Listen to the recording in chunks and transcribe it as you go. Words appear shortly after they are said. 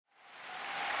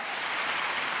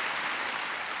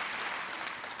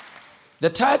The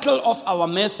title of our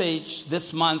message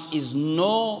this month is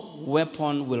No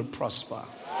Weapon Will Prosper.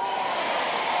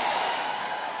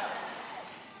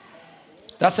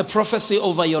 That's a prophecy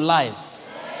over your life.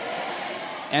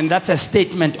 And that's a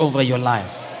statement over your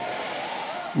life.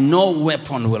 No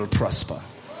weapon will prosper.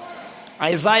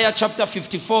 Isaiah chapter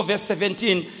 54 verse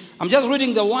 17. I'm just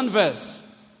reading the one verse.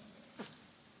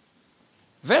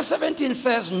 Verse 17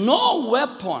 says, no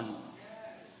weapon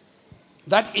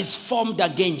that is formed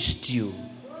against you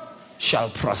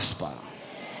shall prosper.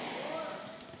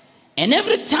 And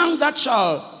every tongue that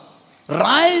shall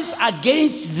rise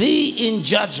against thee in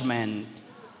judgment,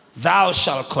 thou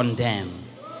shalt condemn.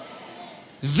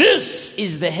 This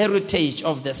is the heritage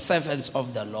of the servants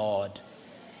of the Lord,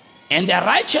 and their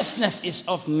righteousness is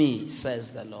of me,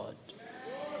 says the Lord.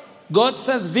 God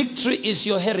says victory is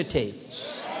your heritage.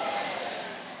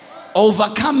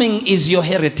 Overcoming is your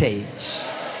heritage.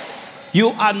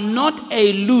 You are not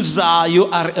a loser, you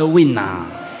are a winner.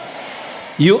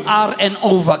 You are an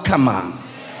overcomer.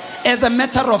 As a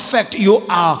matter of fact, you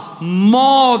are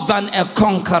more than a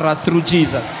conqueror through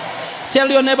Jesus. Tell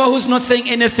your neighbor who's not saying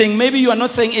anything. Maybe you are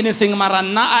not saying anything,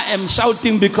 Marana. I am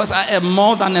shouting because I am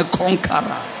more than a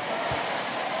conqueror.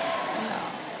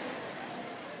 Yeah.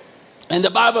 And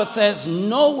the Bible says,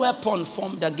 no weapon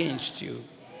formed against you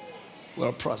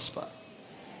will prosper.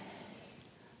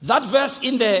 That verse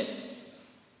in the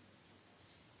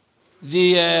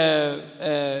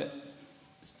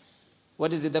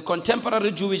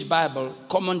Contemporary Jewish Bible,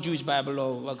 Common Jewish Bible,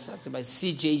 or what's that by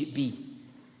CJB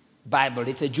Bible.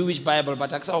 It's a Jewish Bible,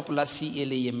 but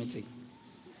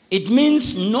it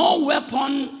means no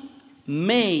weapon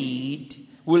made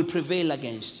will prevail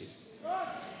against you.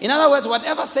 In other words,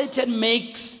 whatever Satan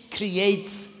makes,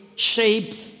 creates,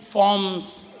 shapes,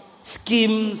 forms,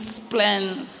 schemes,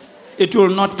 plans, it will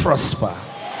not prosper.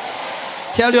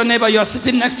 Tell your neighbor you're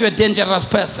sitting next to a dangerous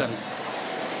person.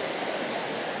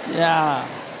 Yeah.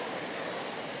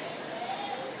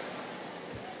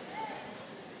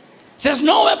 It says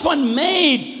no weapon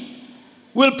made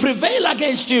will prevail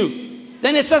against you.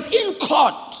 Then it says in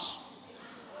court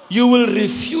you will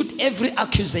refute every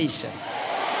accusation.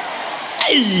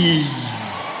 Hey.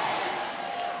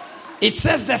 It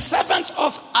says the servants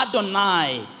of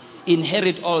Adonai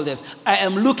inherit all this. I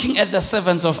am looking at the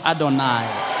servants of Adonai.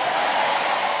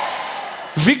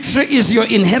 Victory is your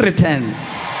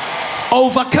inheritance.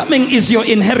 Overcoming is your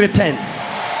inheritance.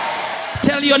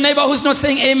 Tell your neighbor who's not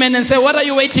saying amen and say, what are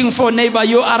you waiting for, neighbor?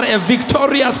 You are a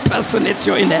victorious person. It's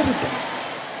your inheritance.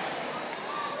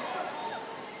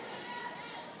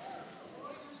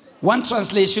 One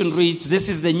translation reads, this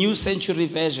is the New Century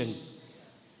Version.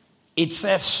 It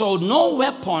says, so no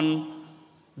weapon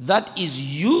that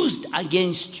is used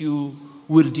against you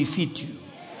will defeat you.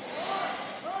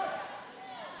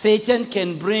 Satan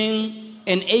can bring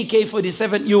an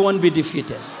AK-47, you won't be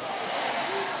defeated.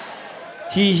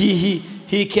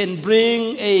 He can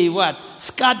bring a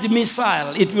Scud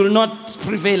missile, it will not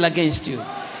prevail against you.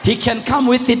 He can come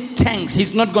with it tanks,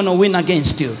 he's not going to win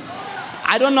against you.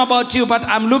 I don't know about you, but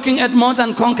I'm looking at more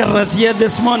than conquerors here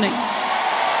this morning.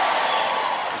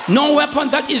 No weapon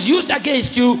that is used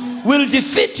against you will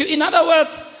defeat you. In other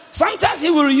words, sometimes he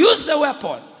will use the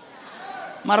weapon.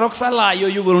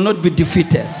 Maroksalayo, you will not be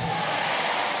defeated.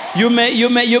 You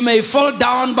may fall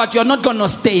down, but you're not going to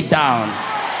stay down.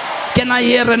 Can I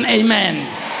hear an amen?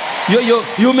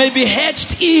 You may be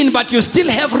hedged in, but you still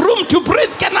have room to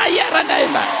breathe. Can I hear an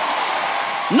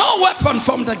amen? No weapon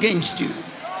formed against you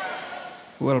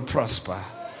will prosper.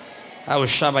 I will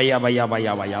shaba yaba yaba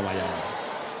yaba yaba yaba.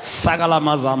 Sagala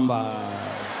mazamba.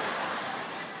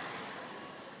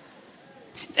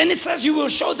 And it says you will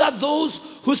show that those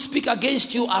who speak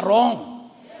against you are wrong.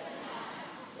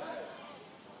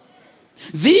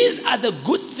 These are the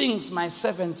good things my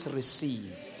servants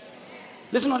receive.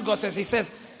 Listen what God says. He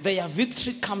says, their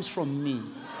victory comes from me.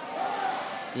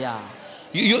 Yeah.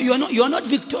 You are not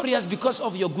victorious because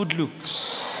of your good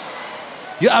looks.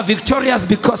 You are victorious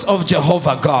because of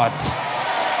Jehovah God.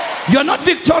 You are not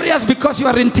victorious because you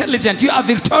are intelligent. You are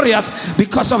victorious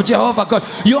because of Jehovah God.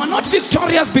 You are not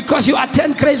victorious because you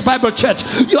attend Grace Bible Church.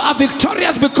 You are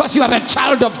victorious because you are a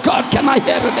child of God. Can I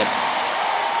hear it?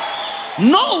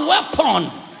 No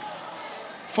weapon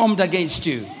formed against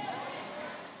you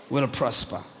will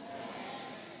prosper.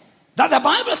 That the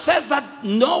Bible says that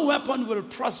no weapon will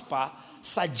prosper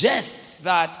suggests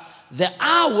that there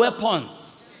are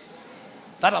weapons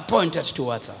that are pointed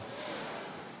towards us.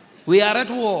 We are at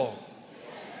war.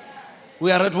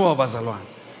 We are at war, Bazalwan.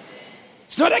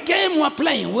 It's not a game we're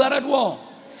playing. We are at war.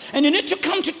 And you need to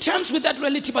come to terms with that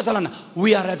reality, Bazalwana.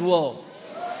 We are at war.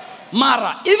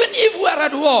 Mara, even if we are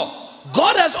at war,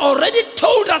 God has already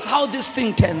told us how this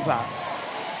thing turns out.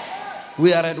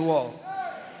 We are at war.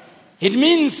 It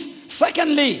means,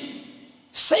 secondly,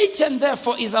 Satan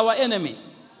therefore is our enemy.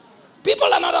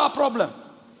 People are not our problem.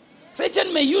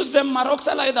 Satan may use them,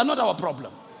 Maroxala, they're not our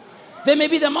problem. They may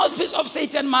be the mouthpiece of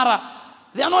Satan, Mara.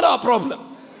 They are not our problem.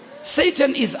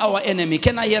 Satan is our enemy.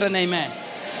 Can I hear an amen?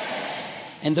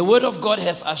 And the word of God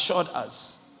has assured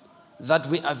us that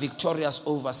we are victorious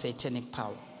over satanic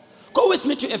power. Go with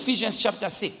me to Ephesians chapter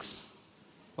 6.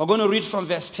 We're going to read from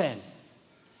verse 10.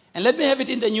 And let me have it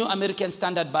in the New American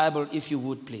Standard Bible, if you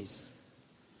would, please.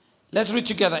 Let's read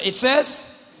together. It says,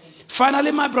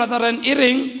 finally, my brethren,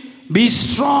 be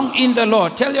strong in the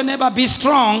Lord. Tell your neighbor, be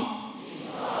strong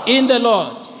in the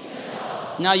Lord.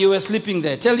 Now you were sleeping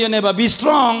there. Tell your neighbor, be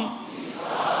strong.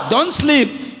 Don't sleep.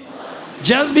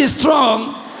 Just be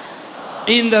strong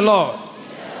in the Lord.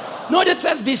 Note it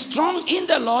says, be strong in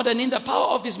the Lord and in the power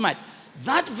of his might.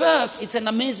 That verse, it's an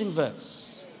amazing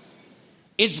verse.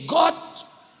 It's got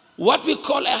what we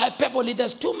call a hyperbole.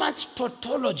 There's too much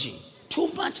tautology, too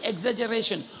much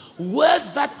exaggeration.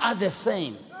 Words that are the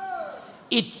same.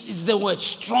 It's the word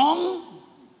strong,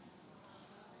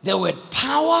 the word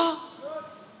power,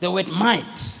 the word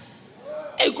might.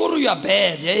 Hey, Guru, you are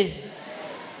bad, eh?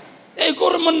 Hey,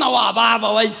 Guru,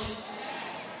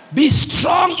 be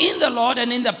strong in the Lord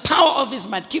and in the power of his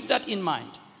might. Keep that in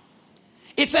mind.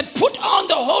 It said, put on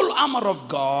the whole armor of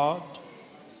God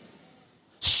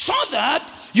so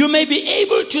that you may be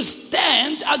able to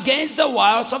stand against the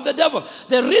wiles of the devil.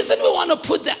 The reason we want to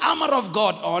put the armor of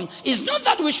God on is not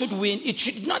that we should win.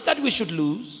 It's not that we should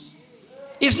lose.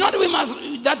 It's not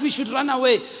that we should run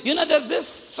away. You know, there's this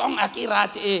song,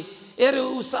 Akirate,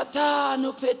 Eru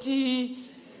Satanu Peti.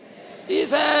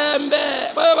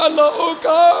 Izembe babalo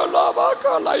ukala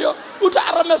bakala yo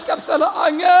utarames kapsala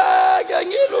angeke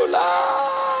ngilula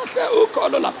hle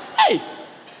ukolola. Hey,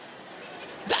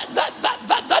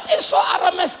 that is so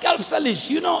arames kapsalish,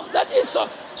 you know. That is so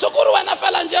kuru wena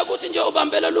fela nje ukuthi nje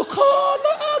ubambele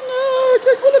lukholo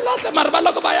angeke ngilula hle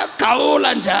maribalo ko baya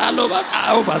kaula njalo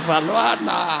bakawu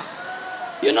bazalwana.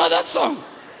 You know that song?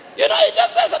 You know, it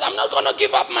just says that I'm not going to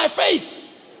give up my faith.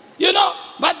 You know,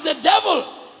 but the devil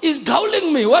is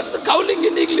gowling me. What's the gowling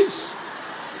in English?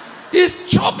 He's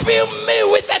chopping me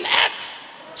with an axe.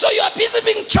 So you are busy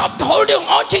being chopped, holding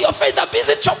on to your faith. I'm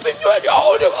busy chopping you and you're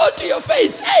holding on to your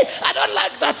faith. Hey, I don't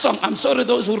like that song. I'm sorry,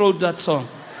 those who wrote that song.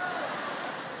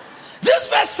 This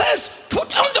verse says,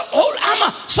 put on the whole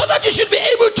armor so that you should be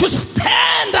able to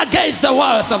stand against the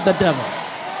wiles of the devil.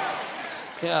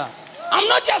 Yeah. I'm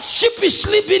not just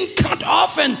sheepishly being cut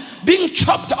off and being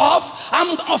chopped off.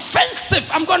 I'm offensive.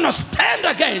 I'm going to stand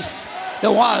against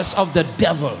the wiles of the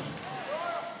devil.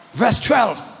 Verse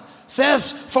 12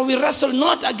 says, for we wrestle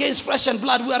not against flesh and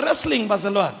blood. We are wrestling,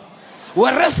 Bazalwan.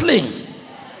 We're wrestling.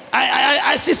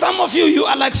 I see some of you, you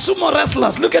are like sumo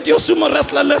wrestlers. Look at your sumo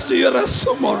wrestler next to you. You're a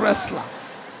sumo wrestler.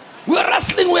 We're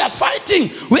wrestling. We are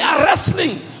fighting. We are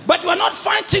wrestling. But we're not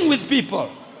fighting with people.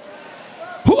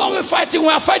 Who are we fighting? We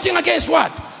are fighting against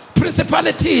what?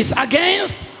 Principalities.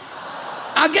 Against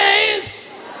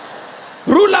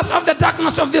rulers of the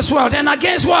darkness of this world. And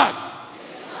against what?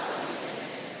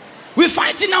 We're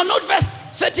fighting now. Note verse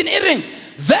 13. Hearing.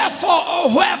 Therefore,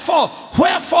 or wherefore,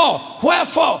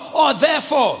 or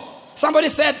therefore. Somebody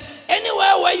said,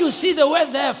 anywhere where you see the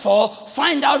word therefore,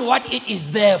 find out what it is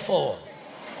there for.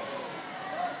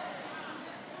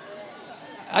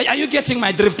 Are you getting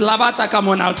my drift? Labata, come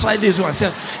on, I'll try this one.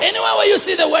 So, anywhere where you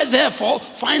see the word therefore,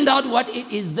 find out what it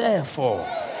is there for.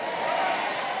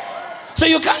 So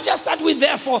you can't just start with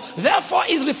therefore. Therefore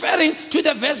is referring to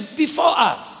the verse before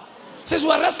us. It says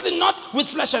we're wrestling not with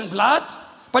flesh and blood,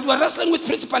 but we're wrestling with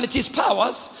principalities,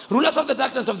 powers, rulers of the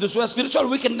darkness of this world, spiritual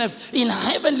wickedness in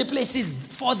heavenly places.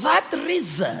 For that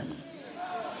reason,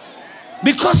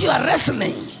 because you are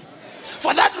wrestling,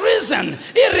 for that reason,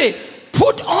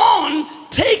 put on,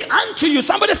 take unto you.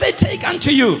 Somebody say, take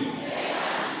unto you.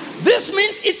 This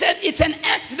means it's an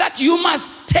act that you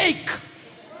must take.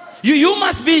 You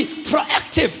must be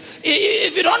proactive.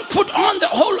 If you don't put on the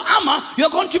whole armor, you're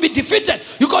going to be defeated.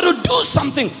 You got to do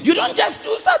something. You don't just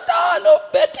do satano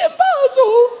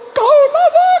betembazo.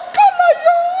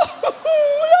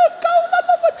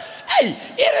 Hey,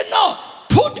 no,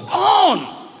 put on.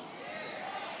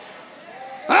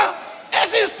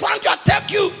 As he's trying to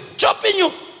attack you, chopping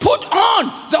you, put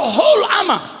on the whole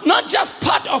armor, not just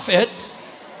part of it,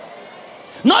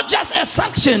 not just a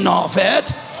section of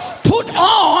it. Put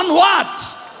on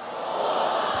what?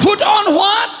 Put on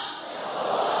what?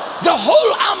 The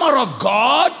whole armor of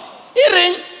God,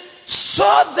 hearing, so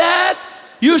that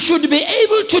you should be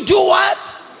able to do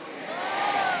what?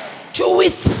 to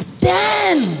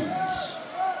withstand.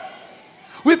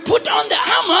 We put on the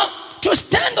armor to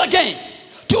stand against,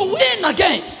 to win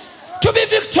against, to be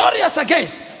victorious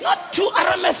against, not to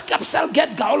RMS capsule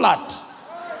get gaulat.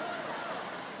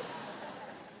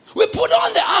 We put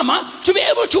on the armor to be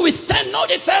able to withstand. Note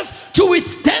it says to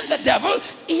withstand the devil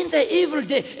in the evil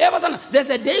day. There's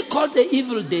a day called the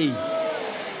evil day.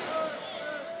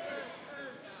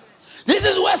 This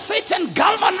is where Satan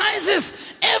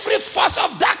galvanizes every force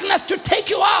of darkness to take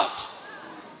you out.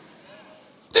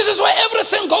 This is where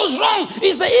everything goes wrong.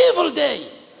 It's the evil day.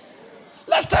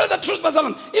 Let's tell the truth,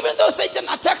 Bazalon. Even though Satan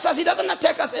attacks us, he doesn't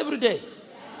attack us every day.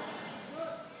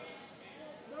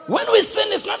 When we sin,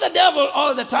 it's not the devil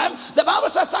all the time. The Bible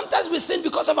says sometimes we sin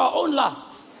because of our own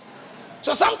lusts.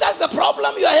 So sometimes the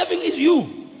problem you are having is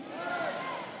you.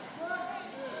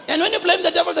 And when you blame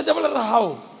the devil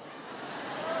how?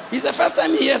 It's the first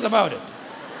time he hears about it.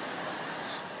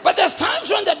 But there's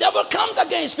times when the devil comes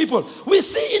against people. We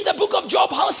see in the book of Job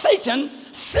how Satan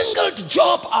singled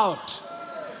Job out.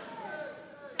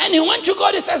 And he went to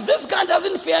God, he says, this guy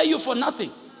doesn't fear you for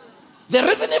nothing. The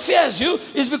reason he fears you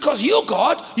is because you,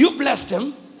 God, you've blessed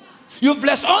him. You've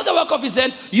blessed all the work of his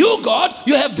hand. You, God,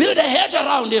 you have built a hedge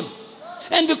around him.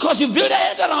 And because you've built a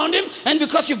hedge around him, and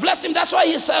because you've blessed him, that's why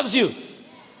he serves you.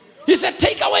 He said,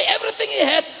 take away everything he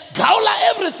had, gaula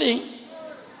everything,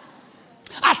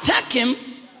 attack him,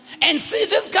 and see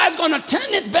this guy's going to turn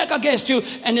his back against you,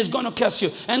 and he's going to curse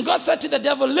you. And God said to the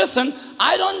devil, listen,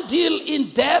 I don't deal in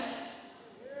death.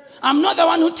 I'm not the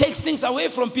one who takes things away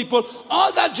from people.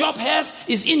 All that Job has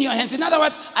is in your hands. In other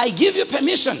words, I give you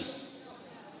permission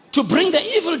to bring the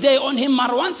evil day on him.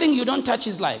 But one thing, you don't touch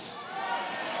his life.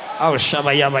 Oh,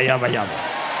 shabba yabba yabba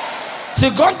yabba.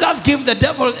 So God does give the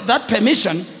devil that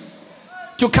permission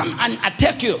to come and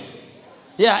attack you.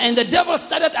 Yeah, and the devil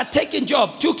started attacking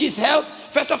Job. Took his health.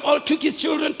 First of all, took his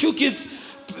children, took his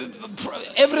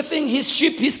everything, his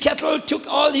sheep, his cattle, took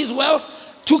all his wealth,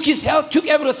 took his health, took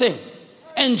everything.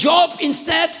 And Job,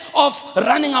 instead of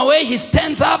running away, he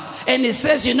stands up and he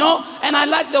says, you know, and I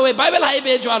like the way,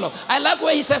 I like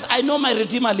where he says, I know my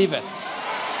Redeemer liveth.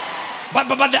 But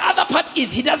the other part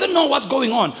is he doesn't know what's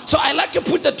going on. So I like to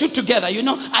put the two together, you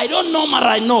know. I don't know, but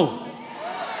I know.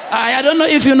 I don't know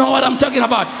if you know what I'm talking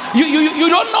about. You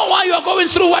don't know why you are going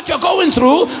through what you're going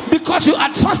through, because you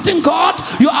are trusting God,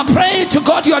 you are praying to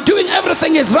God, you are doing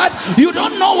everything is right. You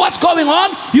don't know what's going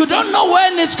on. You don't know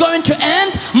when it's going to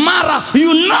end. Mara,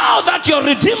 you know that your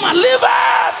Redeemer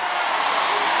liveth.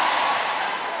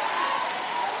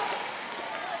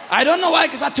 I don't know why I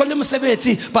told him,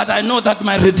 but I know that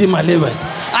my Redeemer liveth.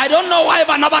 I don't know why,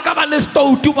 but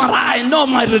I know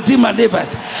my Redeemer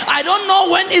liveth. I don't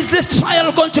know when is this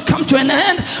trial going to come to an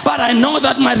end, but I know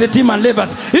that my Redeemer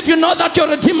liveth. If you know that your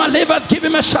Redeemer liveth, give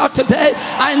him a shout today.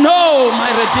 I know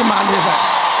my Redeemer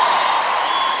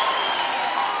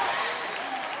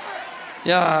liveth.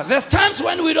 Yeah, there's times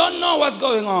when we don't know what's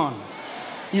going on.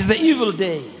 It's the evil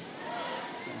day.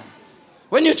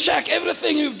 When you check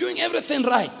everything, you're doing everything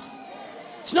right.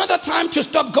 It's not the time to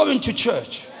stop going to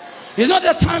church. It's not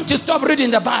the time to stop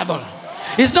reading the Bible.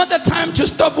 It's not the time to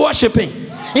stop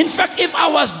worshiping. In fact, if I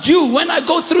was due, when I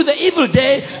go through the evil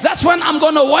day, that's when I'm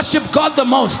going to worship God the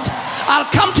most. I'll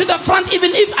come to the front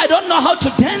even if I don't know how to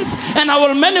dance, and I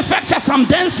will manufacture some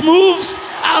dance moves.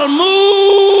 I'll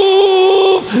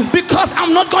move because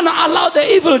I'm not going to allow the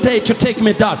evil day to take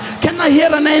me down. Can I hear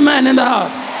an amen in the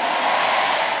house?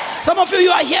 Some of you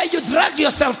are here, you dragged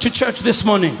yourself to church this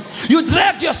morning. You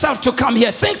dragged yourself to come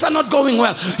here. Things are not going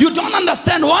well. You don't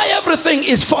understand why everything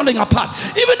is falling apart.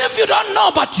 Even if you don't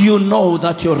know, but you know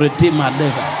that your Redeemer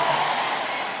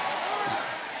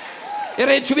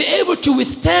liveth. To be able to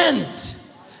withstand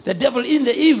the devil in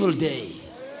the evil day.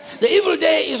 The evil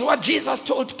day is what Jesus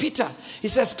told Peter. He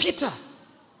says, Peter,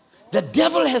 the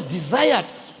devil has desired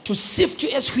to sift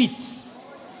you as wheat.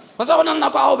 Have you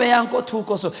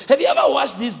ever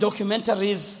watched these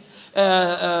documentaries,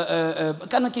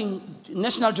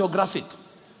 National Geographic?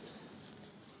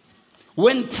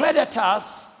 When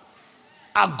predators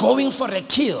are going for a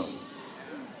kill,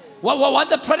 what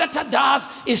the predator does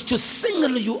is to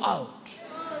single you out.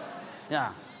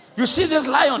 Yeah, you see this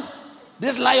lion,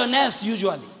 this lioness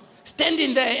usually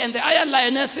standing there, and the iron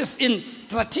lioness is in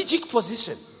strategic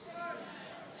positions.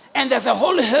 And there's a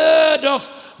whole herd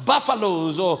of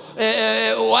buffaloes or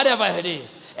whatever it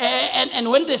is. And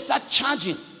when they start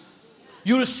charging,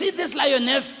 you'll see this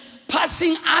lioness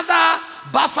passing other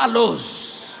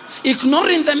buffaloes,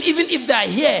 ignoring them even if they are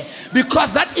here,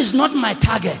 because that is not my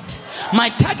target. My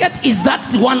target is that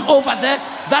one over there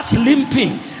that's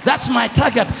limping. That's my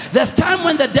target. There's time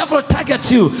when the devil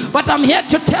targets you, but I'm here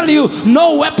to tell you,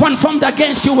 no weapon formed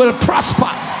against you will prosper.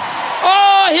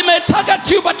 Oh, he may target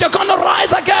you, but you're going to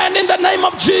rise again in the name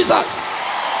of Jesus.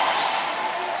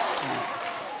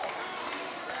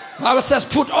 The Bible says,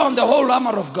 put on the whole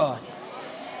armor of God,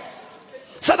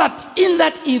 so that in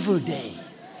that evil day,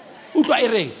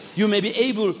 you may be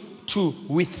able to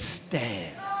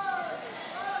withstand.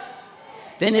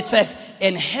 Then it says,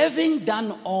 and having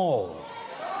done all.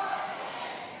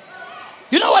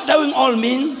 You know what doing all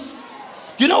means?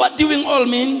 You know what doing all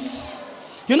means?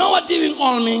 You know what doing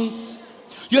all means?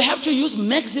 You have to use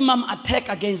maximum attack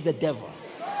against the devil.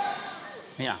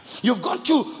 Yeah. You've got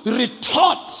to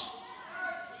retort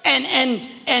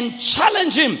and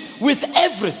challenge him with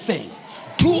everything.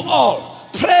 Do all.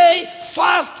 Pray,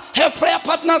 fast, have prayer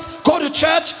partners, go to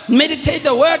church, meditate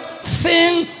the word,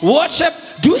 sing, worship,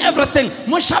 do everything.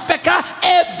 Mushapeka,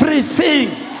 everything.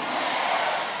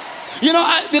 You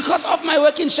know, because of my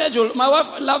working schedule, my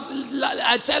wife loves,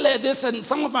 I tell her this, and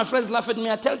some of my friends laugh at me.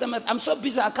 I tell them, I'm so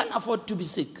busy, I can't afford to be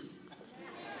sick.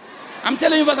 I'm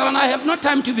telling you, Pastor, I have no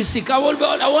time to be sick. I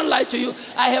won't lie to you.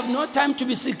 I have no time to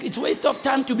be sick. It's waste of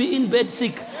time to be in bed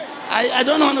sick. I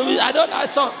don't want to be,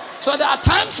 so there are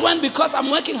times when, because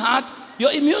I'm working hard,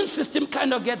 your immune system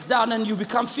kind of gets down and you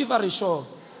become feverish or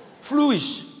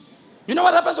fluish. You know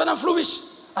what happens when I'm fluish?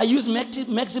 I use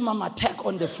maximum attack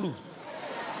on the flu.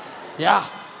 Yeah.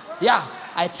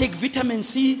 I take vitamin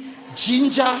C,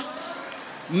 ginger,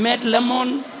 mad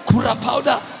lemon, kura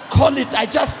powder, call it. I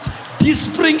just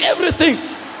de-spring everything.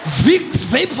 Vicks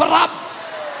Vapor Up,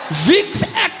 Vicks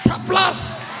Acta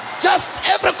Plus. Just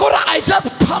every quarter, I just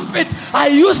pump it. I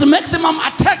use maximum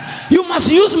attack. You must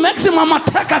use maximum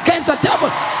attack against the devil.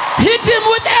 Hit him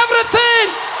with everything.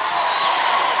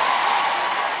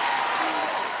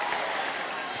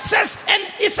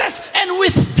 It says, and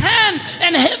withstand,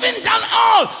 and having done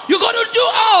all, you got to do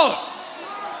all.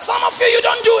 Some of you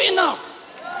don't do enough.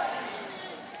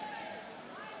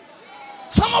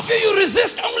 Some of you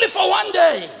resist only for one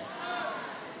day.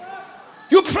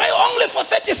 You pray only for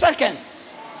 30 seconds.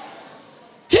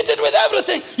 Hit it with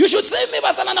everything. You should save me,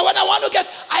 Basanana. When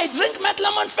I drink mad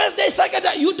lemon first day, second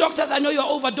day. You doctors, I know you're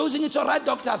overdosing. It's all right,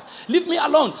 doctors. Leave me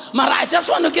alone. Mara, I just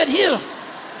want to get healed.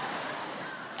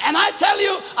 And I tell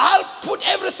you, I'll put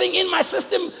everything in my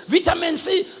system. Vitamin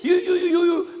C,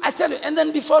 I tell you. And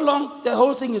then before long, the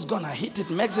whole thing is gone. I hit it,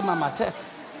 maximum attack.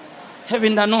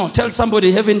 Having done all. Tell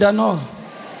somebody, having done all.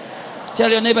 Tell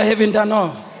your neighbor, having done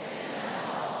all.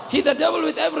 Hit the devil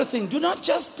with everything. Do not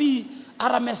just be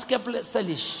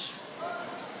Arameskepselish.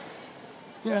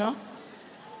 You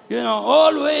know,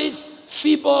 always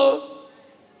feeble,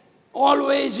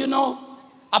 always,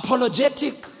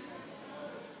 apologetic,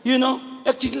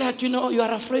 acting like, you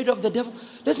are afraid of the devil.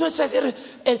 That's what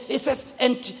it says,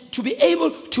 and to be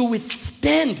able to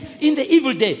withstand in the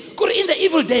evil day. In the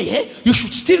evil day, you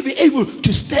should still be able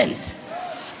to stand.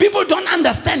 People don't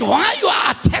understand why you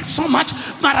are attacked so much,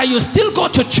 but you still go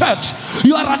to church.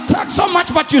 You are attacked so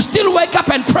much, but you still wake up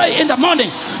and pray in the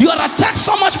morning. You are attacked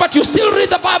so much, but you still read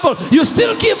the Bible. You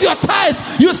still give your tithe.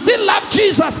 You still love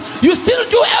Jesus. You still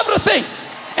do everything.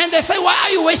 And they say, why are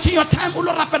you wasting your time? I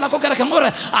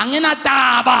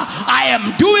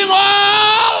am doing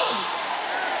all.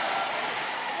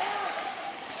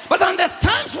 But then there's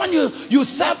times when you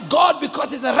serve God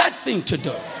because it's the right thing to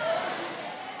do.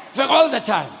 For all the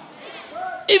time.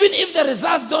 Even if the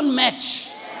results don't match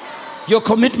your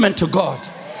commitment to God.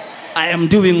 I am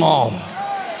doing all.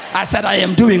 I said I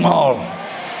am doing all.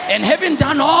 And having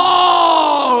done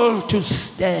all to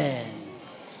stand.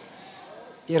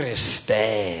 Here is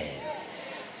stand.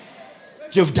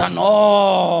 You've done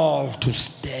all to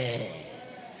stand.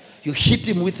 You hit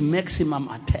him with maximum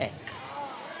attack.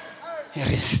 Here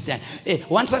is stand.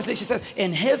 One translation says,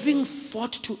 and having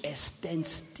fought to a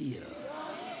standstill.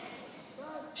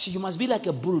 See, you must be like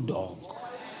a bulldog.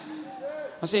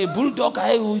 I say a bulldog,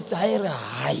 it's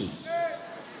high.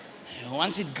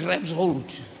 Once it grabs hold,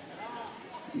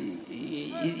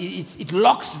 it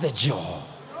locks the jaw.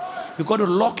 You've got to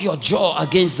lock your jaw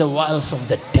against the wiles of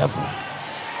the devil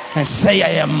and say, I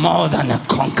am more than a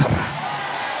conqueror.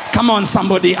 Come on,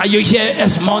 somebody. Are you here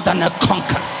as more than a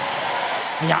conqueror?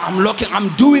 Yeah,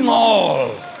 I'm doing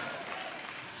all.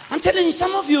 I'm telling you,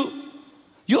 some of you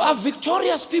are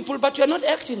victorious people, but you're not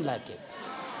acting like it.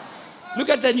 Look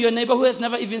at your neighbor who has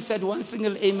never even said one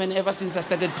single amen ever since I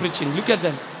started preaching. Look at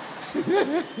them.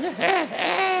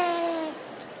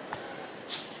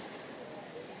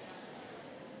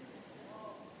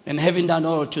 And having done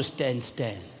all to stand.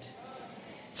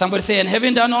 Somebody say, and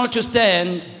having done all to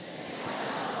stand.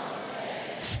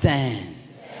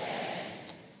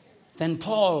 Then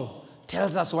Paul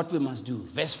tells us what we must do.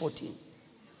 Verse 14.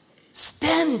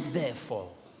 Stand therefore.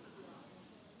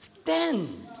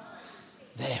 Stand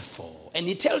therefore. And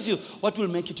he tells you what will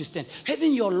make you to stand.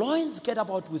 Having your loins get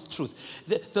about with truth.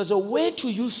 There's a way to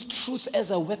use truth as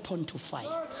a weapon to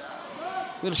fight.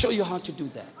 We'll show you how to do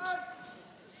that.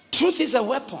 Truth is a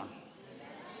weapon.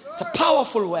 It's a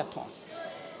powerful weapon.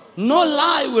 No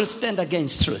lie will stand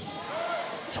against truth.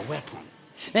 It's a weapon.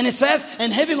 Then it says,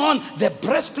 and having on the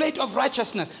breastplate of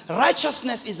righteousness.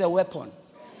 Righteousness is a weapon.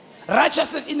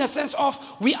 Righteousness in the sense of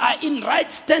we are in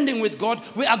right standing with God.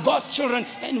 We are God's children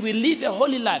and we live a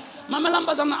holy life. Mama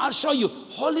Lambazana, I'll show you.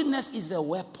 Holiness is a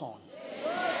weapon.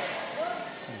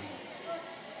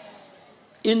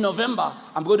 In November,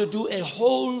 I'm going to do a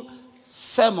whole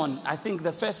sermon. I think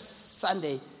the first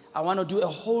Sunday, I want to do a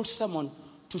whole sermon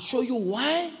to show you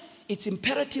why it's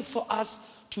imperative for us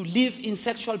to live in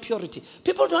sexual purity.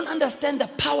 People don't understand the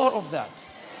power of that.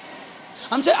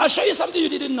 I'll show you something you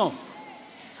didn't know.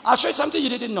 I'll show you something you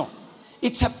didn't know.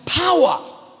 It's a power.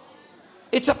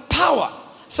 It's a power.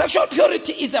 Sexual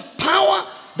purity is a power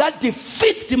that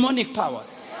defeats demonic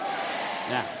powers.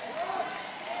 Yeah.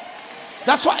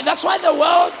 That's why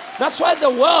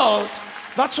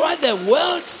the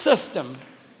world system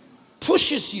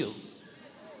pushes you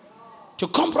to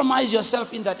compromise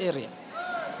yourself in that area.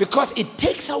 Because it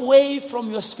takes away from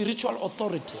your spiritual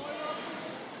authority.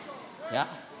 Yeah.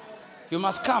 You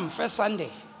must come first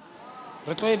Sunday.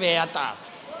 First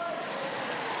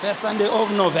Sunday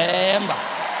of November.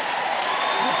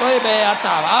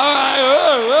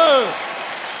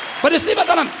 But you see,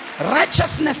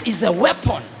 righteousness is a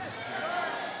weapon.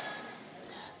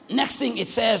 Next thing it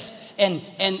says, and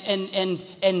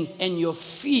your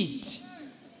feet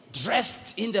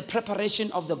dressed in the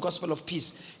preparation of the gospel of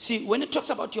peace. See, when it talks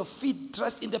about your feet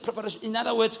dressed in the preparation, in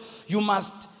other words, you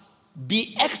must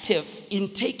be active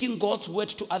in taking God's word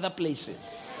to other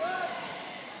places.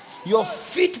 Your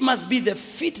feet must be the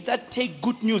feet that take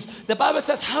good news. The Bible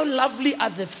says, how lovely are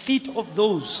the feet of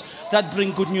those that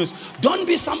bring good news. Don't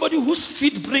be somebody whose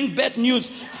feet bring bad news.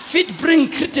 Feet bring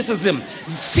criticism.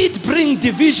 Feet bring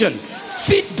division.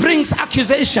 Feet brings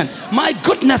accusation. My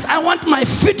goodness, I want my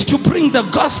feet to bring the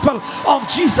gospel of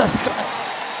Jesus Christ.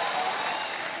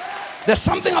 There's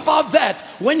something about that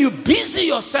when you busy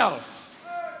yourself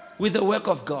with the work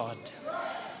of God.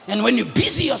 And when you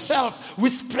busy yourself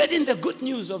with spreading the good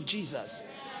news of Jesus,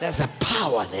 there's a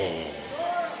power there.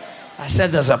 I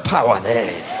said there's a power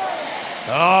there.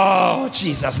 Oh,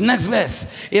 Jesus. Next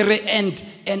verse. And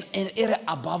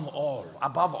above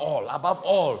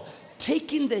all,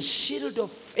 taking the shield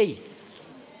of faith.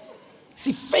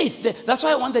 See, faith, that's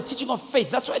why I want the teaching of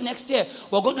faith. That's why next year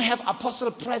we're going to have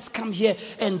Apostle Price come here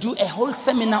and do a whole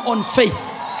seminar on faith.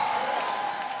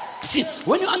 See,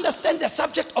 when you understand the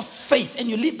subject of faith and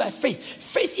you live by faith,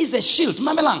 faith is a shield.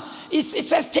 Mamelang, it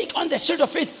says take on the shield of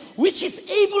faith, which is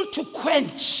able to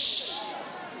quench.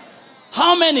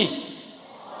 How many?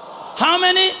 How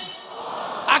many?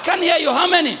 I can't hear you. How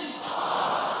many?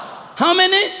 How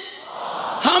many?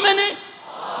 How many?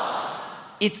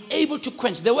 It's able to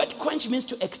quench. The word quench means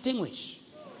to extinguish.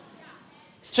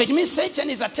 So it means Satan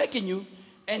is attacking you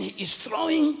and he is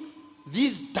throwing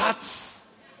these darts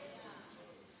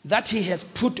that he has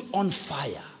put on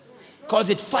fire.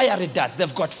 Calls it fiery darts.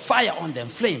 They've got fire on them,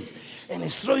 flames. And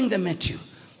he's throwing them at you.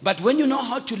 But when you know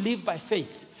how to live by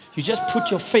faith, you just put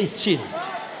your faith shield.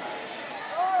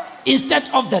 Instead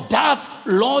of the darts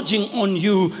lodging on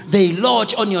you, they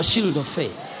lodge on your shield of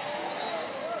faith.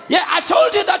 Yeah, I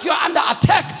told you that you're under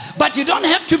attack, but you don't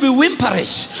have to be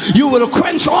whimperish. You will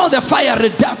quench all the fiery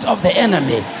darts of the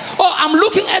enemy. Oh, I'm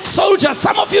looking at soldiers.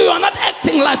 Some of you are not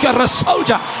acting like you're a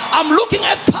soldier. I'm looking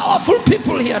at powerful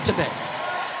people here today.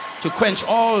 To quench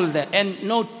all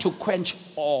to quench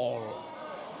all.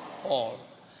 All.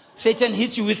 Satan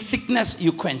hits you with sickness,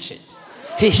 you quench it.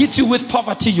 He hits you with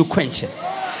poverty, you quench it.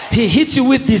 He hits you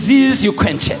with disease, you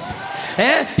quench it.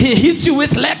 He hits you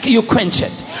with lack, you quench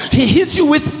it. He hits you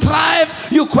with strife,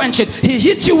 you quench it. He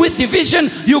hits you with division,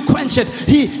 you quench it.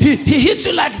 He hits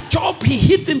you like Job. He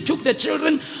hit them, took the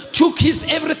children, took his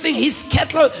everything, his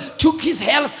cattle, took his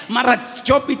health. Mara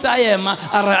Job it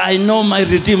I know my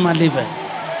Redeemer liveth.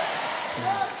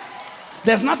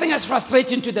 There's nothing as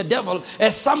frustrating to the devil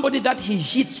as somebody that he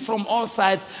hits from all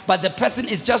sides, but the person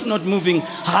is just not moving.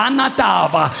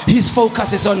 His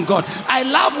focus is on God. I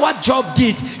love what Job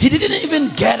did. He didn't even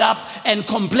get up and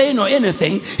complain or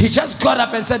anything. He just got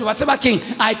up and said, whatever king,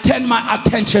 I turn my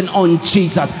attention on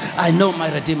Jesus. I know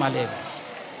my Redeemer liveth.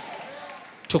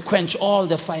 To quench all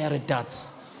the fiery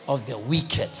darts of the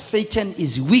wicked. Satan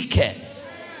is wicked.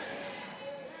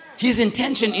 His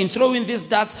intention in throwing these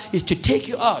darts is to take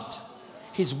you out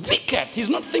He's wicked. He's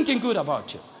not thinking good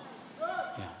about you.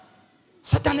 Yeah.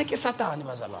 Satan ke Satan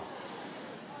bazalwane.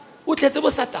 O tletse bo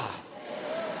Satan.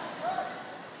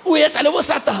 O etsa le bo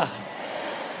Satan.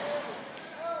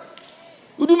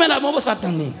 O dumela mo bo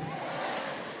Sataneng.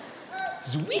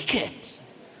 He's wicked.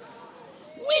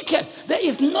 Wicked. There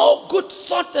is no good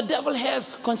thought the devil has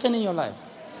concerning your life.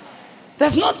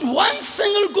 There's not one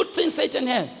single good thing Satan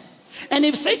has. And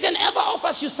if Satan ever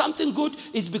offers you something good,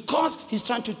 it's because he's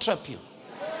trying to trap you.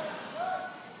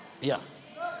 Yeah.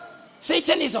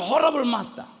 Satan is a horrible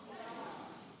master.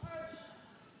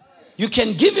 You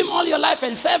can give him all your life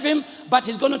and serve him, but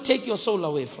he's going to take your soul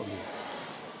away from you.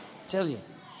 I tell you.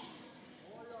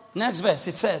 Next verse,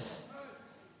 it says,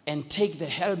 and take the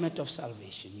helmet of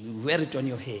salvation. You wear it on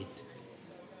your head.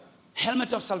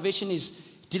 Helmet of salvation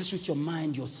deals with your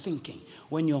mind, your thinking.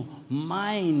 When your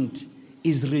mind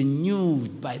is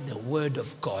renewed by the word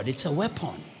of God, it's a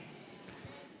weapon.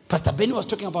 Pastor Benny was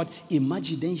talking about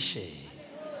imagination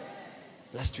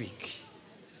last week.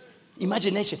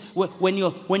 Imagination. When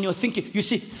you're thinking, you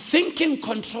see, thinking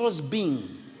controls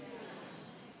being.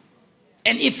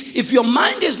 And if your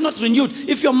mind is not renewed,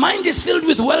 if your mind is filled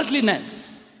with worldliness,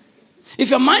 if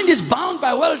your mind is bound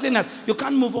by worldliness, you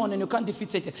can't move on and you can't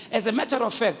defeat Satan. As a matter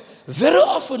of fact, very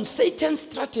often Satan's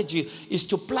strategy is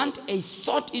to plant a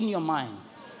thought in your mind.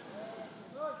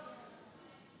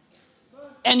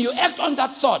 And you act on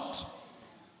that thought.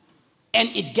 And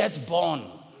it gets born.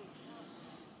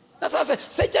 That's what I say.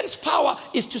 Satan's power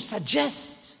is to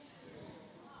suggest.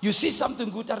 You see something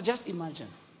good, or just imagine.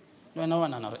 No,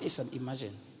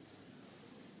 imagine.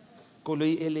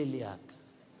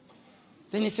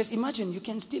 Then he says, imagine, you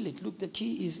can steal it. Look, the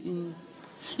key is in...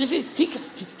 You see,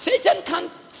 Satan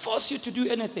can't force you to do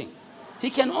anything. He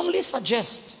can only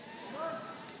suggest.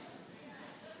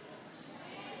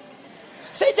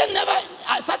 Satan never...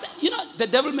 the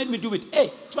devil made me do it.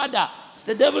 Hey, try that.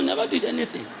 The devil never did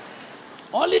anything.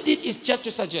 All he did is just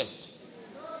to suggest.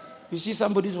 You see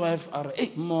somebody's wife,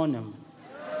 hey, morning.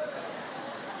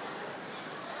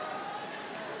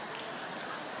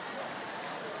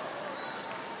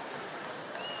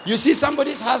 You see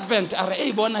somebody's husband,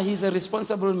 hey, Bona, he's a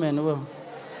responsible man. Well,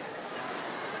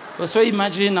 so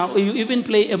imagine now, you even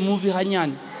play a movie,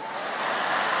 Hanyan.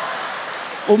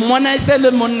 Umona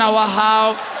isele monna wa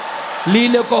hao,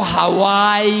 lile ko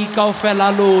Hawaii, ka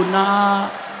fela lona.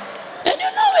 And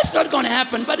you know it's not going to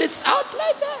happen, but it's out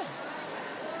like that.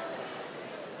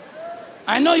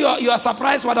 I know you are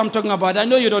surprised what I'm talking about. I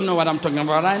know you don't know what I'm talking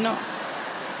about. I know.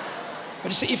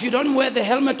 But you see, if you don't wear the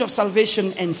helmet of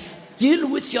salvation and deal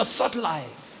with your thought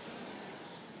life,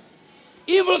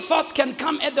 evil thoughts can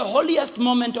come at the holiest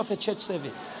moment of a church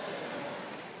service.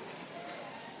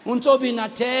 Untobina,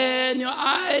 turn your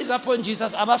eyes upon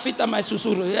Jesus. Abafita my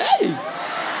susuru. Hey!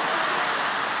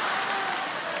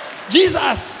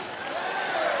 Jesus!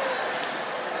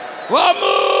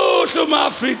 Wamu to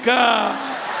Africa!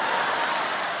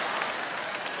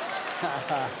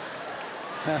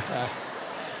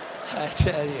 I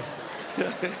tell you.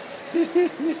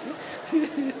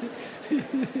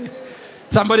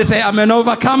 Somebody say, I'm an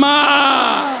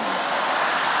overcomer.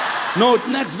 Note,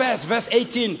 next verse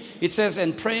 18. It says,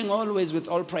 and praying always with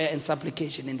all prayer and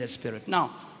supplication in the Spirit.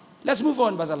 Now, let's move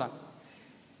on, Bazalan.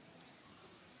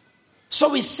 So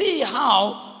we see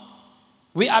how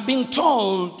we are being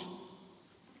told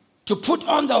to put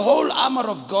on the whole armor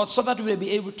of God so that we will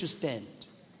be able to stand.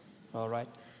 All right.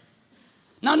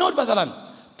 Now, note, Bazalan.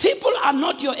 People are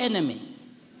not your enemy.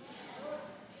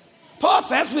 Paul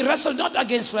says we wrestle not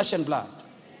against flesh and blood.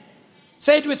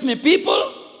 Say it with me.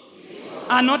 People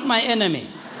are not my enemy.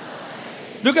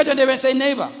 Look at your neighbor and say,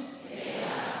 neighbor,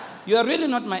 you are really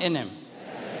not my enemy.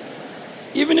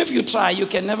 Even if you try, you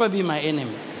can never be my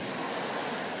enemy.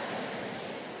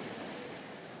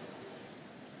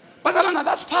 Bazalana,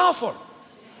 that's powerful.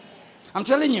 I'm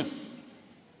telling you.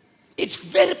 It's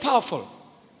very powerful.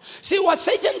 See, what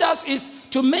Satan does is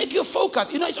to make you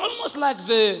focus. You know, it's almost like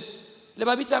there's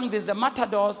the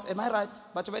matadors, am I right?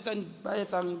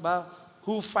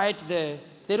 Who fight they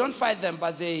don't fight them,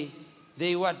 but they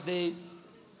play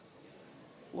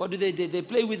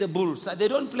with the bulls. They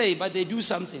don't play, but they do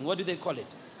something. What do they call it?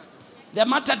 The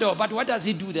matador, but what does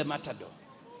he do, the matador?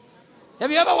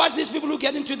 Have you ever watched these people who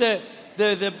get into the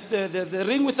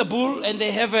ring with the bull and they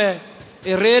have a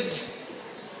red...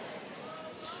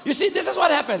 You see, this is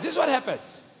what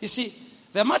happens. You see,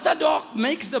 the matador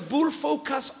makes the bull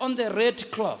focus on the red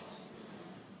cloth.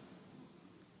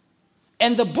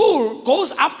 And the bull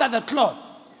goes after the cloth.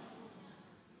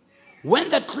 When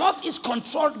the cloth is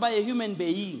controlled by a human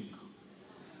being.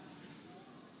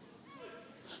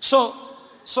 So,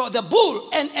 So the bull,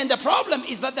 and the problem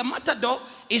is that the matador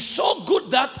is so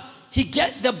good that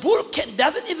the bull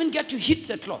doesn't even get to hit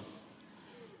the cloth.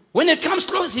 When it comes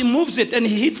close, he moves it and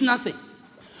he hits nothing.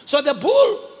 So the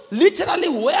bull literally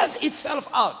wears itself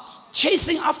out,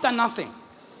 chasing after nothing.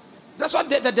 That's what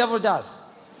the devil does.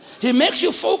 He makes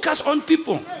you focus on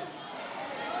people.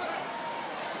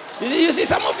 You see,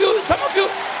 some of you,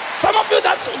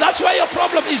 that's where your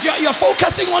problem is. You're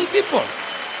focusing on people.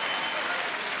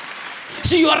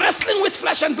 See, you are wrestling with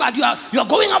flesh and blood. You are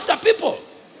going after people.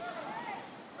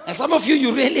 And some of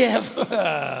you really have.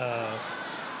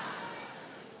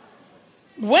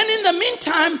 When in the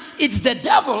meantime, it's the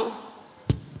devil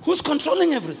who's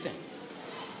controlling everything.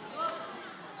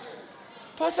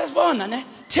 Paul says,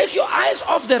 take your eyes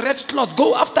off the red cloth.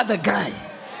 Go after the guy.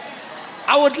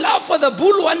 I would love for the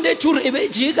bull one day to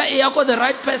the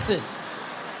right person.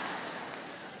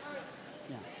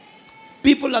 Yeah.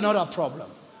 People are not a problem.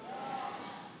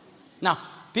 Now,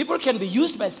 people can be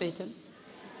used by Satan.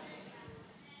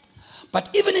 But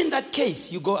even in that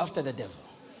case, you go after the devil.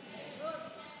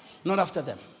 Not after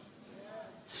them.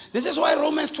 This is why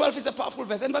Romans 12 is a powerful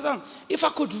verse. And if I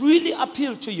could really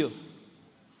appeal to you,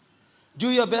 do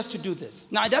your best to do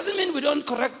this. Now, it doesn't mean we don't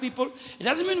correct people. It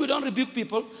doesn't mean we don't rebuke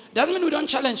people. It doesn't mean we don't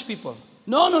challenge people.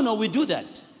 No, we do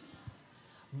that.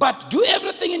 But do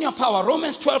everything in your power.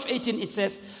 Romans 12:18, it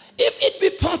says, if it be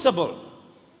possible,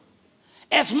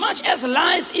 as much as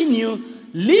lies in you,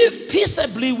 live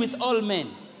peaceably with all men.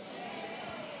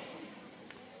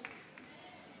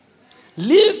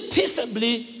 Live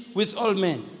peaceably with all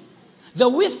men. The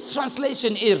West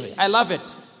translation, Iri, I love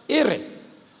it. Iri.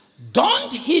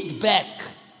 Don't hit back.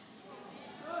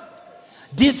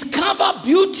 Discover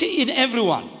beauty in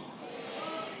everyone.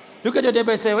 Look at your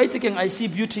neighbor and say, wait a second, I see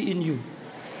beauty in you.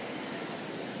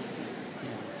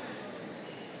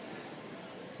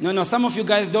 No, some of you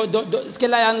guys don't.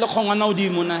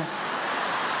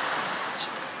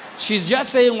 She's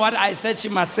just saying what I said she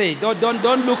must say.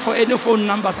 Don't look for any phone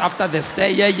numbers after this.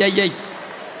 Yeah.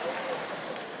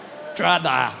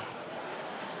 Trada.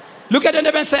 Look at the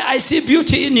neighbor and say, I see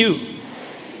beauty in you.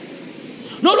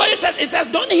 Know what it says? It says,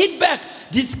 don't hit back.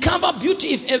 Discover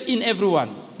beauty in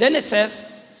everyone. Then it says,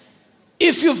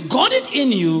 if you've got it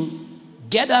in you,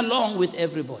 get along with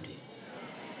everybody.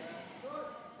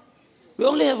 We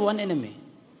only have one enemy.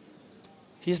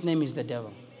 His name is the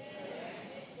devil.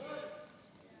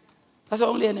 That's the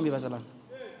only enemy, Basalan.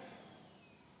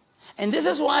 And this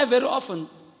is why very often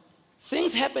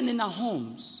things happen in our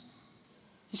homes.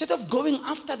 Instead of going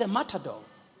after the matador,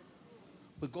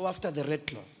 we go after the red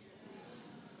cloth.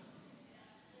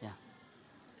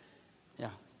 Yeah.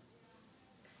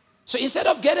 So instead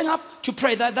of getting up to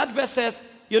pray, that verse says,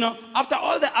 after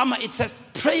all the armor, it says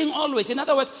praying always. In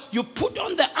other words, you put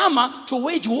on the armor to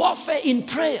wage warfare in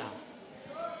prayer.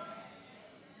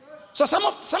 So some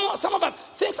of us,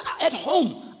 things at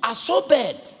home are so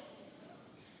bad.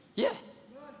 Yeah.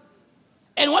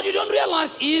 And what you don't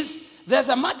realize is there's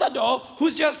a matador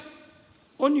who's just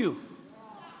on you.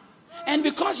 And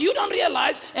because you don't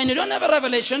realize and you don't have a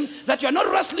revelation that you're not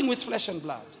wrestling with flesh and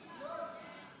blood,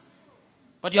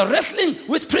 but you're wrestling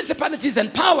with principalities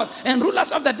and powers and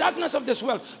rulers of the darkness of this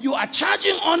world, you are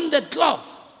charging on the cloth.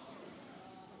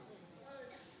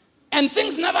 And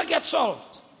things never get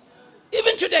solved.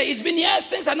 Even today, it's been years,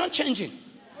 things are not changing.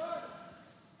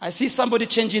 I see somebody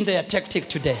changing their tactic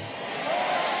today.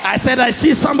 I said, I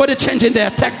see somebody changing their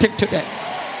tactic today.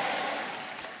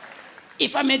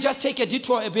 If I may just take a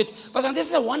detour a bit. But this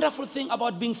is a wonderful thing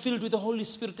about being filled with the Holy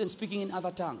Spirit and speaking in other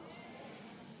tongues.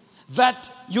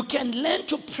 That you can learn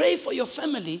to pray for your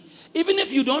family, even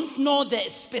if you don't know the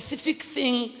specific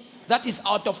thing that is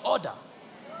out of order.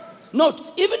 Note,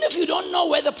 even if you don't know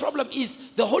where the problem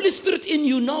is, the Holy Spirit in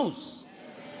you knows.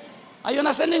 Are you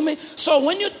understanding me? So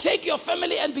when you take your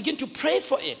family and begin to pray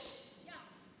for it,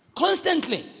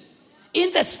 constantly,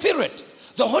 in the Spirit,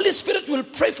 the Holy Spirit will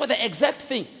pray for the exact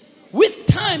thing. With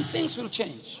time, things will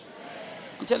change.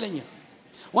 I'm telling you.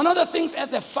 One of the things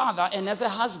as a father and as a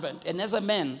husband and as a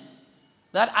man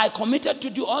that I committed to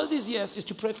do all these years is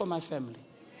to pray for my family.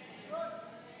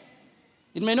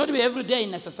 It may not be every day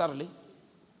necessarily,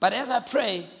 but as I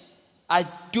pray, I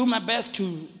do my best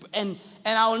to, and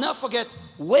I will never forget,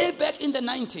 way back in the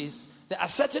 90s, there are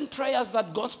certain prayers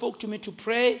that God spoke to me to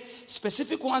pray,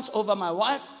 specific ones over my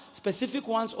wife, specific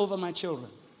ones over my children.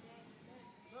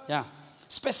 Yeah,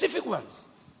 specific ones.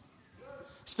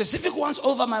 Specific ones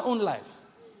over my own life.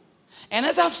 And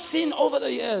as I've seen over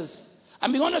the years,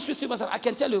 I'm being honest with you, but I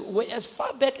can tell you, as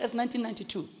far back as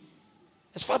 1992,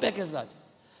 as far back as that,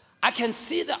 I can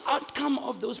see the outcome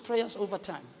of those prayers over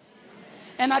time.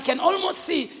 And I can almost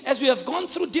see, as we have gone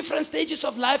through different stages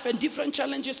of life and different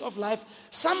challenges of life,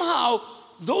 somehow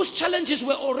those challenges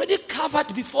were already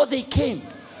covered before they came.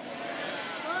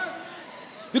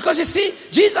 Because you see,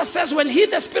 Jesus says when He,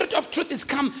 the Spirit of truth, is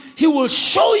come, He will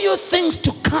show you things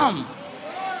to come.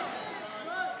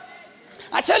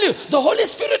 I tell you, the Holy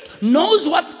Spirit knows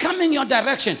what's coming your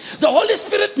direction. The Holy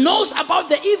Spirit knows about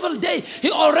the evil day.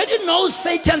 He already knows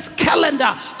Satan's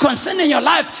calendar concerning your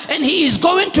life, and he is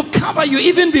going to cover you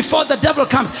even before the devil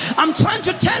comes. I'm trying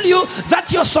to tell you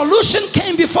that your solution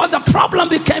came before the problem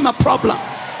became a problem.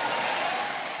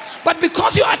 But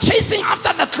because you are chasing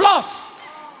after the cloth,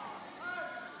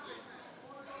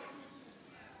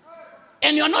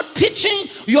 and you're not pitching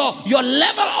your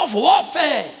level of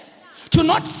warfare to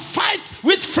not fight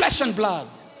with flesh and blood.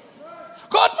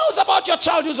 God knows about your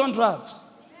child who's on drugs.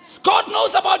 God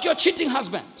knows about your cheating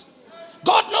husband.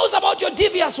 God knows about your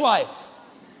devious wife.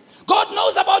 God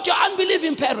knows about your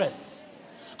unbelieving parents.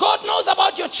 God knows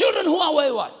about your children who are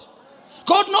wayward.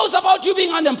 God knows about you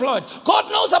being unemployed. God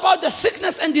knows about the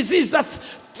sickness and disease that's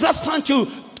trying to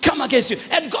come against you.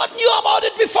 And God knew about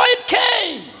it before it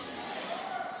came.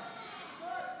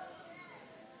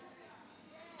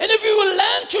 And if you will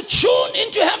learn to tune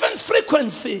into heaven's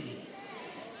frequency,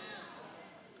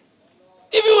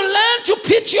 if you will learn to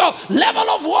pitch your level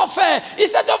of warfare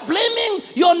instead of blaming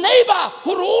your neighbor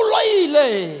who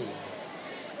uloile,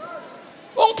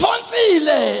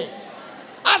 ungphonsile,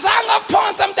 azanga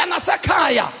kuphonsa mntana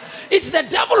sekhaya, it's the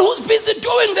devil who's busy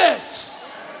doing this.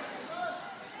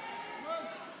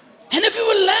 And if you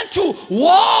will learn to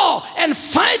war and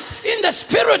fight in the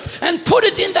spirit and put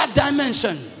it in that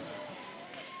dimension.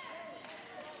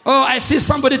 Oh, I see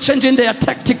somebody changing their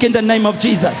tactic in the name of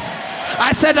Jesus.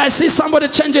 I said, I see somebody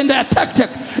changing their tactic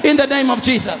in the name of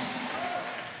Jesus.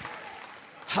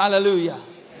 Hallelujah.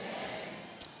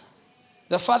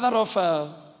 The father of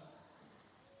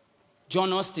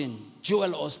John Austin,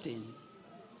 Joel Austin,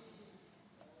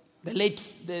 the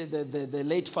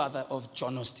late father of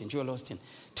John Austin, Joel Austin,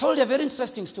 told a very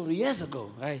interesting story years ago.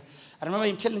 I remember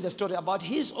him telling the story about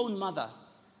his own mother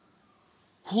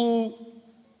who...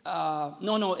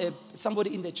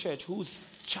 somebody in the church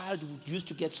whose child used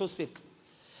to get so sick.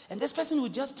 And this person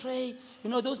would just pray,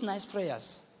 those nice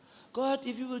prayers. God,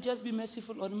 if you will just be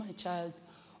merciful on my child.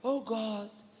 Oh God,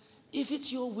 if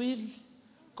it's your will,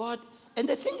 God. And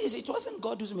the thing is, it wasn't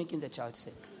God who's making the child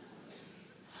sick.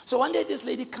 So one day this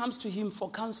lady comes to him for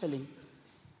counseling.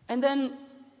 And then,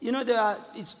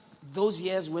 it's those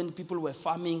years when people were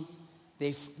farming,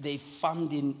 they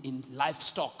farmed in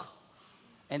livestock.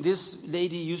 And this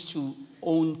lady used to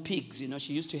own pigs.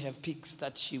 She used to have pigs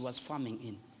that she was farming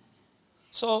in.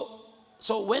 So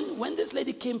when this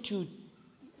lady came to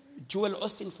Joel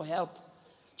Austin for help,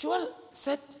 Joel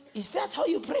said, is that how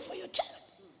you pray for your child?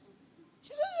 She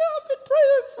said, yeah, I've been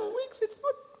praying for weeks. It's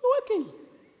not working.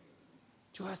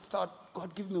 Joel thought,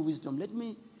 God, give me wisdom. Let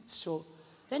me show.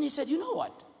 Then he said, you know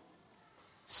what?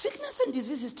 Sickness and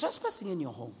disease is trespassing in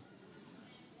your home.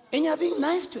 And you're being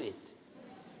nice to it.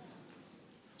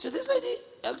 So this lady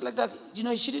acted like that,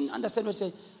 she didn't understand what he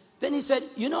said. Then he said,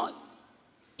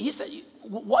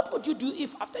 what would you do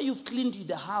if after you've cleaned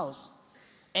the house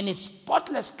and it's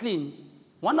spotless clean,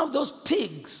 one of those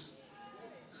pigs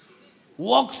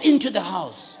walks into the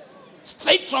house,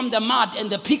 straight from the mud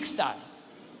and the pigsty.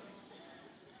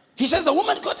 He says, the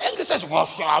woman got angry, says, well,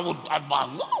 sir,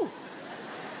 no.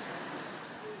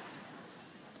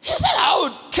 He said, I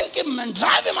would kick him and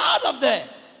drive him out of there.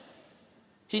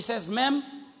 He says, ma'am,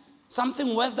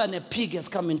 something worse than a pig has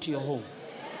come into your home.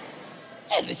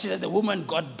 And she said, the woman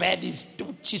got bad.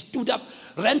 She stood up,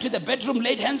 ran to the bedroom,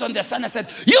 laid hands on the son and said,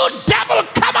 you devil,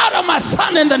 come out of my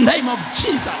son in the name of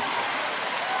Jesus.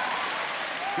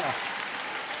 Yeah.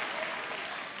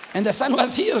 And the son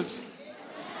was healed.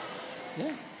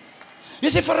 Yeah. You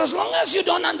see, for as long as you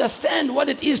don't understand what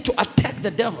it is to attack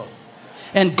the devil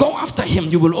and go after him,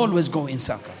 you will always go in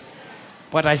circles.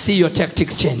 But I see your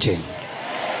tactics changing.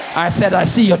 I said, I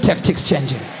see your tactics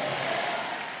changing.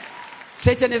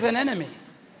 Satan is an enemy.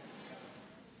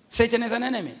 Satan is an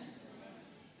enemy.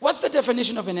 What's the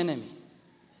definition of an enemy?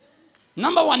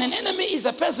 Number one, an enemy is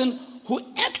a person who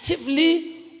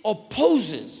actively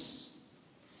opposes.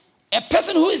 A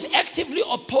person who is actively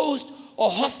opposed or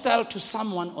hostile to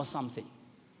someone or something.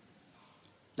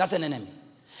 That's an enemy.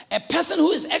 A person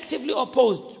who is actively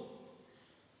opposed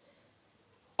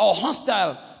or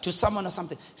hostile to someone or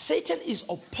something. Satan is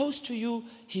opposed to you.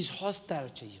 He's hostile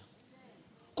to you.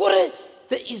 Kore,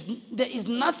 there is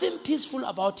nothing peaceful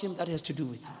about him that has to do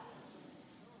with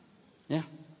you. Yeah.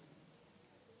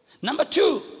 Number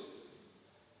two,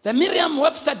 the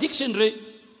Merriam-Webster dictionary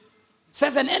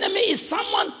Says an enemy is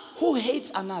someone who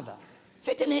hates another.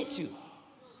 Satan hates you.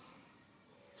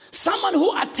 Someone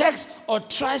who attacks or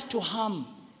tries to harm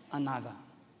another.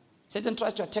 Satan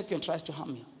tries to attack you and tries to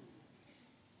harm you.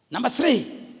 Number 3,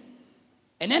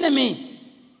 an enemy,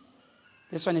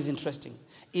 this one is interesting,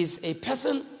 is a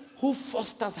person who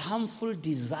fosters harmful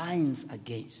designs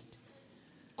against.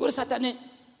 Kuri Satane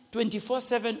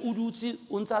 24/7 uduti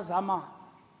untazama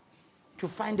to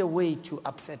find a way to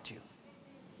upset you.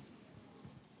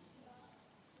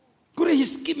 Kuri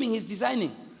he's scheming, he's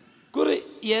designing. Kuri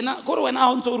wena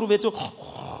onto rubeto.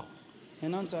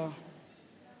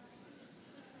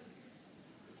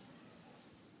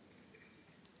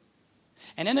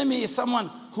 An enemy is someone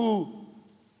who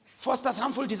fosters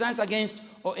harmful designs against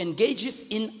or engages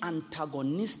in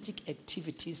antagonistic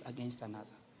activities against another.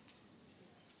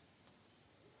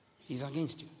 He's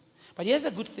against you. But here's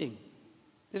the good thing.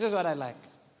 This is what I like.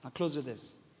 I'll close with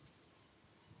this.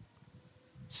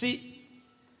 See,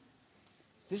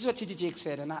 this is what T.D. Jakes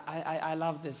said, and I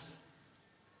love this.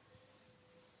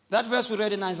 That verse we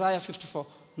read in Isaiah 54.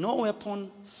 No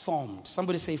weapon formed.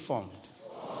 Somebody say formed.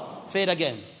 Say it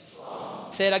again.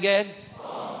 Say it again.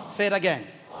 Say it again.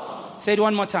 Say it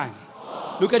one more time.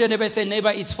 Look at your neighbor and say,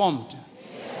 neighbor, it's formed.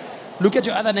 Look at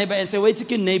your other neighbor and say, wait a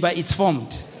second, neighbor, it's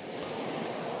formed.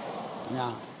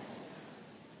 Yeah.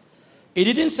 It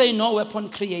didn't say no weapon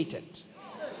created.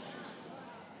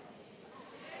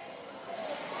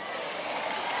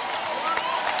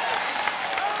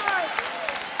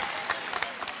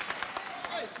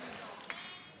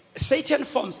 Satan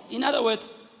forms. In other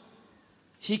words,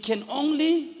 he can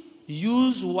only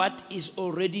use what is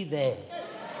already there.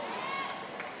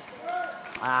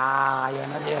 You're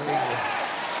not hearing me.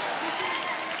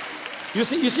 You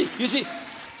see,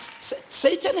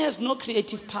 Satan has no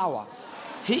creative power.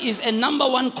 He is a number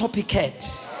one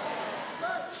copycat.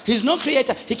 He's no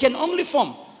creator. He can only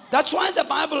form. That's why the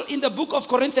Bible in the book of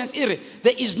Corinthians,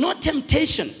 there is no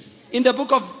temptation. In the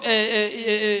book of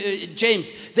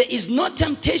James, there is no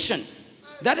temptation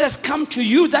that has come to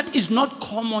you that is not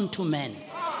common to men.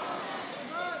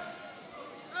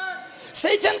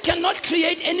 Satan cannot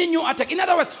create any new attack. In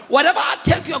other words, whatever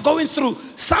attack you're going through,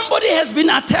 somebody has been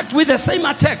attacked with the same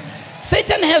attack.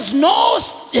 Satan has no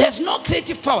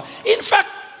creative power. In fact,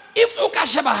 if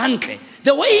Ukashaba Hantle,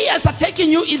 the way he is attacking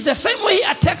you is the same way he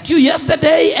attacked you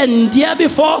yesterday and the year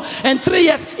before and 3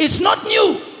 years. It's not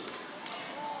new.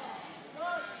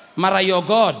 Mara, your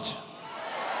God,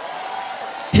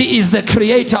 He is the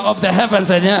creator of the heavens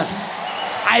and earth.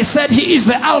 I said He is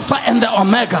the Alpha and the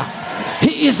Omega.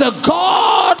 He is a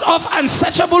God of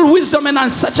unsearchable wisdom and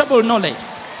unsearchable knowledge.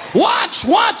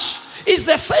 Watch. Is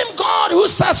the same God who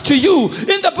says to you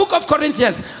in the book of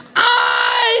Corinthians,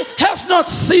 eye has not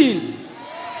seen,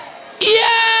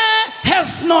 ear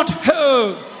has not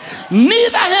heard,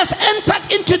 neither has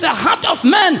entered into the heart of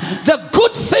man the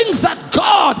good things that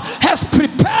God has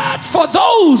prepared for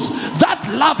those that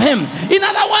love Him. In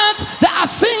other words, there are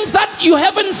things that you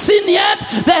haven't seen yet,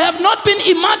 they have not been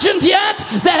imagined yet,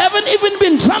 they haven't even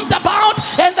been dreamt about,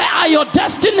 and they are your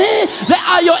destiny, they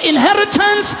are your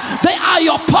inheritance, they are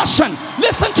your portion.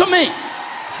 Listen to me.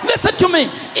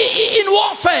 In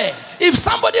warfare, if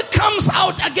somebody comes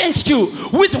out against you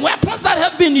with weapons that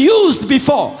have been used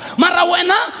before,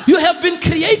 Marawena, you have been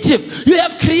creative. You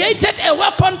have created a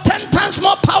weapon 10 times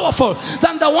more powerful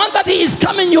than the one that he is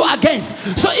coming you against.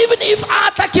 So even if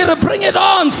Atakira, bring it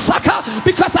on, sucker,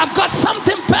 because I've got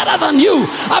something better than you.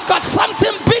 I've got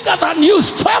something bigger than you,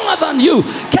 stronger than you.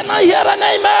 Can I hear an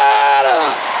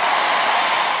amen?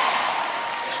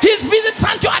 He's busy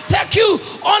trying to attack you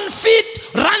on feet,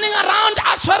 running around,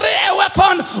 actually a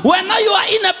weapon. When now you are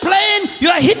in a plane, you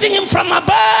are hitting him from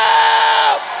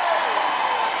above.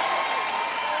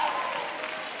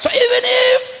 So even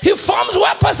if he forms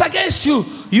weapons against you,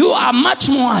 you are much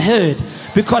more ahead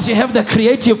because you have the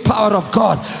creative power of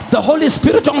God. The Holy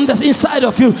Spirit on the inside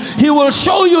of you. He will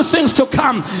show you things to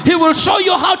come. He will show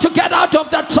you how to get out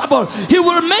of that trouble. He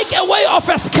will make a way of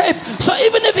escape. So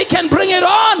even if he can bring it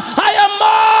on, I am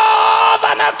more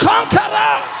than a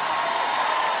conqueror.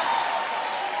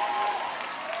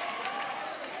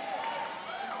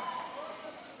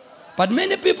 But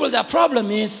many people, their problem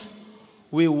is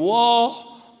we war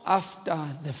after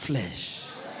the flesh.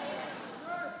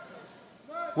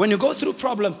 When you go through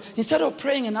problems, instead of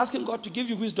praying and asking God to give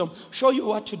you wisdom, show you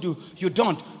what to do, you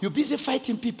don't. You're busy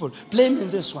fighting people,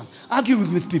 blaming this one,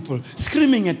 arguing with people,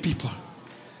 screaming at people.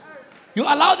 You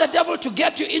allow the devil to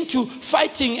get you into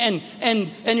fighting and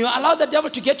you allow the devil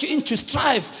to get you into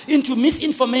strife, into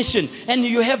misinformation, and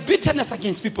you have bitterness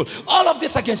against people. All of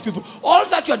this against people. All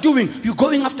that you're doing, you're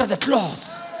going after the cloth.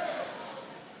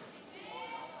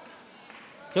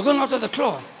 You're going after the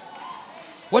cloth.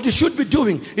 What you should be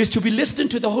doing is to be listening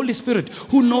to the Holy Spirit,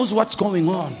 who knows what's going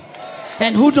on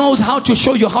and who knows how to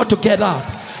show you how to get out.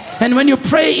 And when you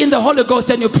pray in the Holy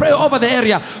Ghost and you pray over the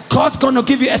area, God's going to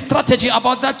give you a strategy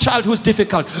about that child who's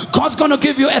difficult. God's going to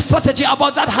give you a strategy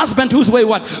about that husband who's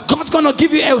wayward. God's going to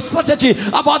give you a strategy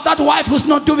about that wife who's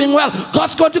not doing well.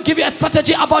 God's going to give you a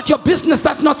strategy about your business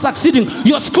that's not succeeding,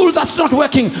 your school that's not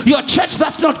working, your church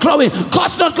that's not growing.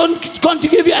 God's not going to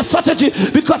give you a strategy,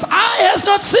 because eye has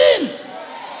not seen,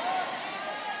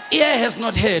 ear has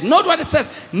not heard. Note what it says.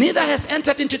 Neither has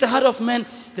entered into the heart of man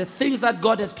the things that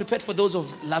God has prepared for those who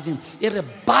love him.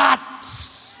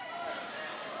 But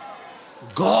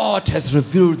God has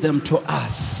revealed them to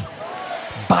us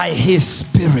by his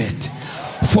Spirit.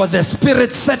 For the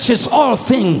Spirit searches all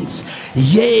things,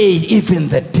 yea, even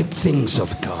the deep things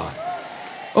of God.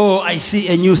 Oh, I see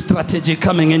a new strategy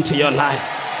coming into your life.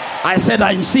 I said,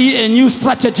 I see a new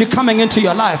strategy coming into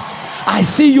your life. I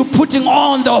see you putting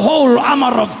on the whole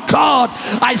armor of God.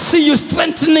 I see you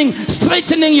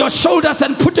straightening your shoulders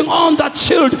and putting on that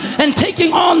shield and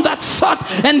taking on that sword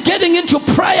and getting into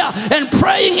prayer and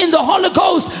praying in the Holy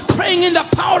Ghost, praying in the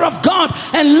power of God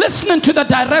and listening to the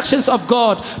directions of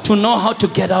God to know how to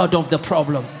get out of the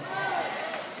problem.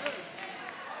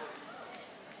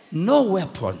 No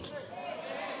weapon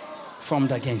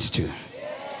formed against you.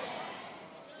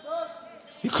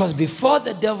 Because before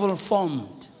the devil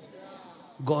formed,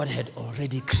 God had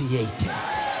already created.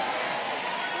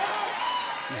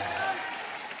 Yeah.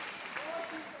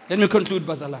 Let me conclude,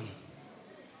 Bazalan.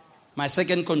 My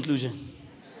second conclusion,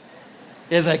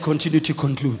 as I continue to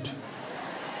conclude.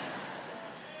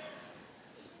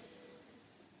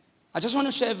 I just want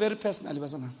to share very personally,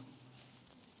 Bazalan.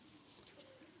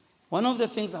 One of the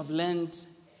things I've learned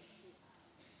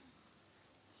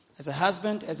as a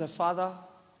husband, as a father,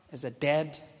 as a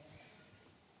dad,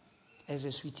 as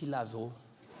a sweetie lavo,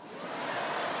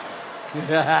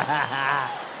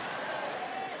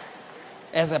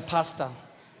 as a pastor,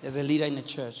 as a leader in a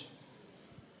church,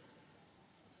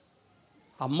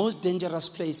 our most dangerous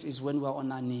place is when we're on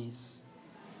our knees.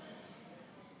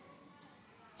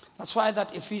 That's why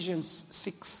that Ephesians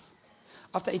 6,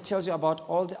 after it tells you about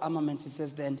all the armaments, it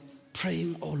says then,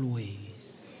 praying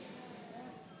always.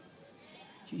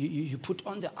 You put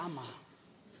on the armor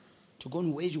to go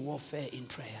and wage warfare in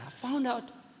prayer. I found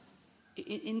out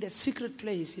in the secret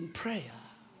place, in prayer,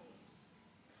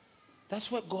 that's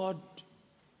where God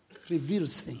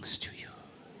reveals things to you.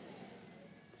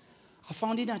 I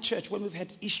found in our church when we've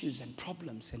had issues and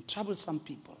problems and troublesome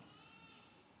people,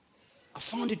 I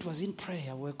found it was in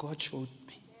prayer where God showed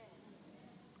me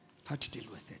how to deal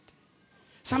with it.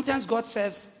 Sometimes God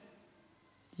says,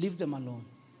 leave them alone.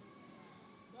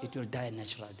 It will die a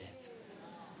natural death.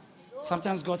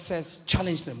 Sometimes God says,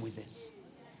 challenge them with this.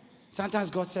 Sometimes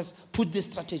God says, put this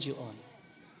strategy on.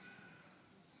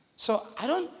 So I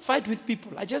don't fight with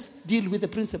people. I just deal with the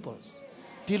principles.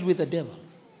 Deal with the devil.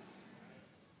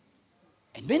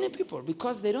 And many people,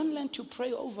 because they don't learn to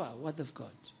pray over what they've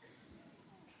got.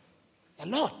 A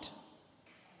lot.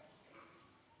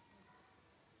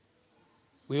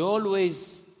 We're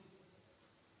always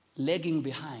lagging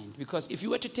behind. Because if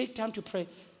you were to take time to pray,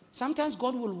 sometimes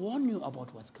God will warn you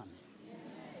about what's coming.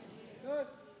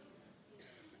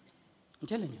 I'm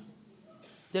telling you.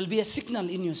 There'll be a signal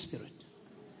in your spirit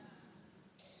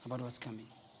about what's coming.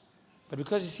 But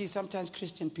because you see, sometimes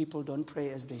Christian people don't pray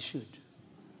as they should.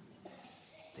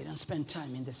 They don't spend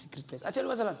time in the secret place. I tell you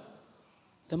what's about.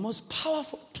 The most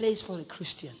powerful place for a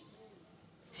Christian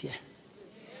is here.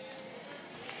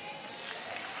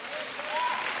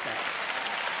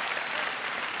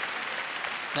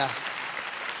 Yeah.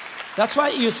 That's why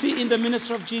you see in the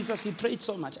ministry of Jesus, he prayed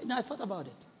so much. And I thought about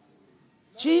it.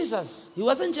 Jesus, he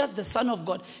wasn't just the Son of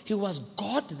God, he was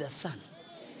God the Son.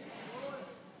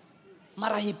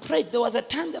 Mara, he prayed. There was a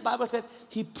time the Bible says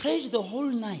he prayed the whole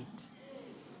night.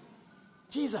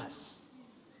 Jesus.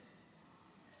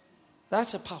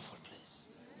 That's a powerful place.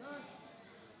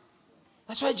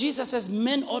 That's why Jesus says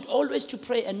men ought always to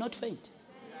pray and not faint.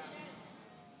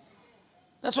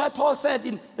 That's why Paul said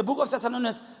in the book of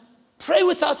Thessalonians, pray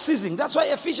without ceasing. That's why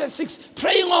Ephesians 6,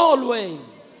 praying always.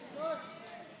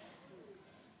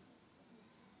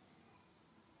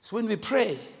 So when we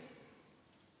pray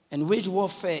and wage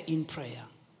warfare in prayer,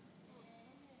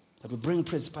 that will bring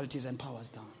principalities and powers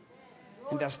down.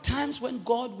 And there's times when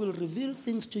God will reveal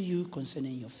things to you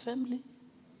concerning your family,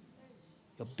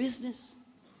 your business,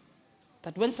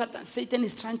 that when Satan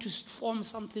is trying to form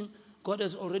something, God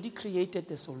has already created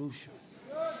the solution.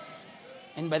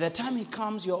 And by the time he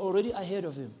comes, you're already ahead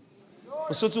of him.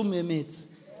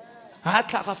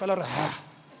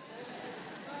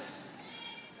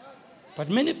 But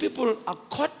many people are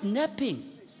caught napping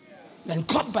and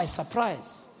caught by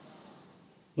surprise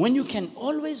when you can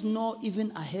always know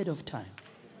even ahead of time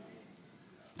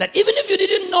that even if you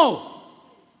didn't know,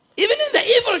 even in the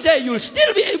evil day, you'll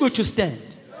still be able to stand.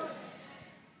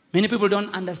 Many people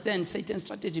don't understand Satan's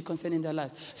strategy concerning their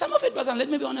lives. Some of it, Pastor, let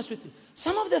me be honest with you.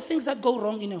 Some of the things that go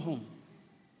wrong in a home,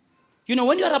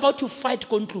 when you are about to fight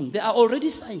Kontlung, there are already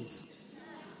signs.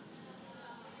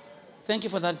 Thank you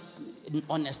for that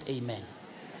honest amen.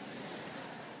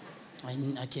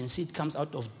 I can see it comes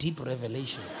out of deep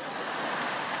revelation.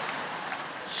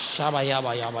 Shaba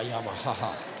yaba yaba yaba ha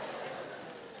ha.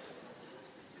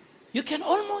 You can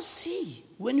almost see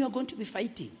when you are going to be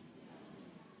fighting.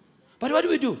 But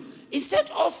what do? Instead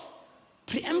of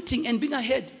preempting and being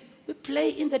ahead, we play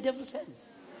in the devil's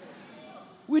hands.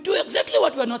 We do exactly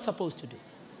what we're not supposed to do.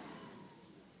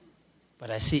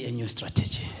 But I see a new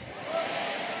strategy.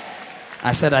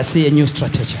 I said, I see a new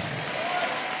strategy.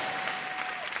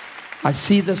 I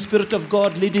see the Spirit of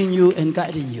God leading you and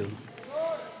guiding you.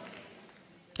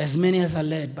 As many as are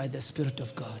led by the Spirit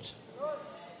of God.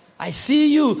 I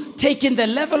see you taking the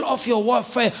level of your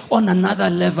warfare on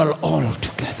another level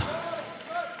altogether.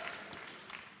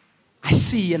 I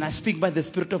see and I speak by the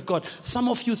Spirit of God. Some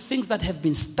of you, things that have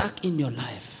been stuck in your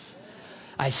life,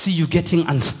 I see you getting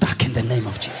unstuck in the name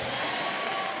of Jesus.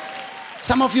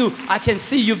 Some of you, I can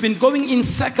see you've been going in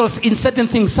circles in certain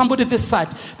things. Somebody this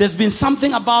side, there's been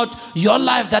something about your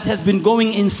life that has been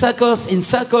going in circles, in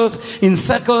circles, in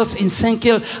circles, in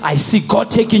circles. I see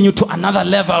God taking you to another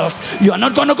level. You are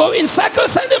not going to go in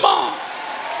circles anymore.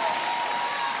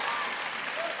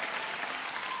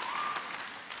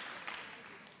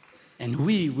 And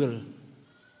we will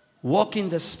walk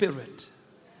in the Spirit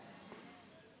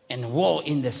and war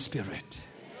in the Spirit.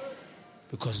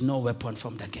 Because no weapon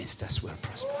formed against us will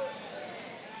prosper.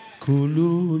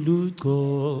 Kululuko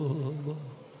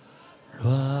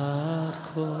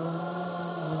lwakho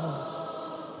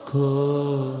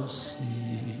kosi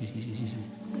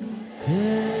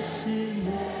esinelisa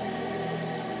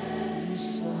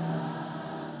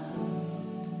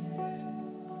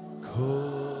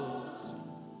kosi.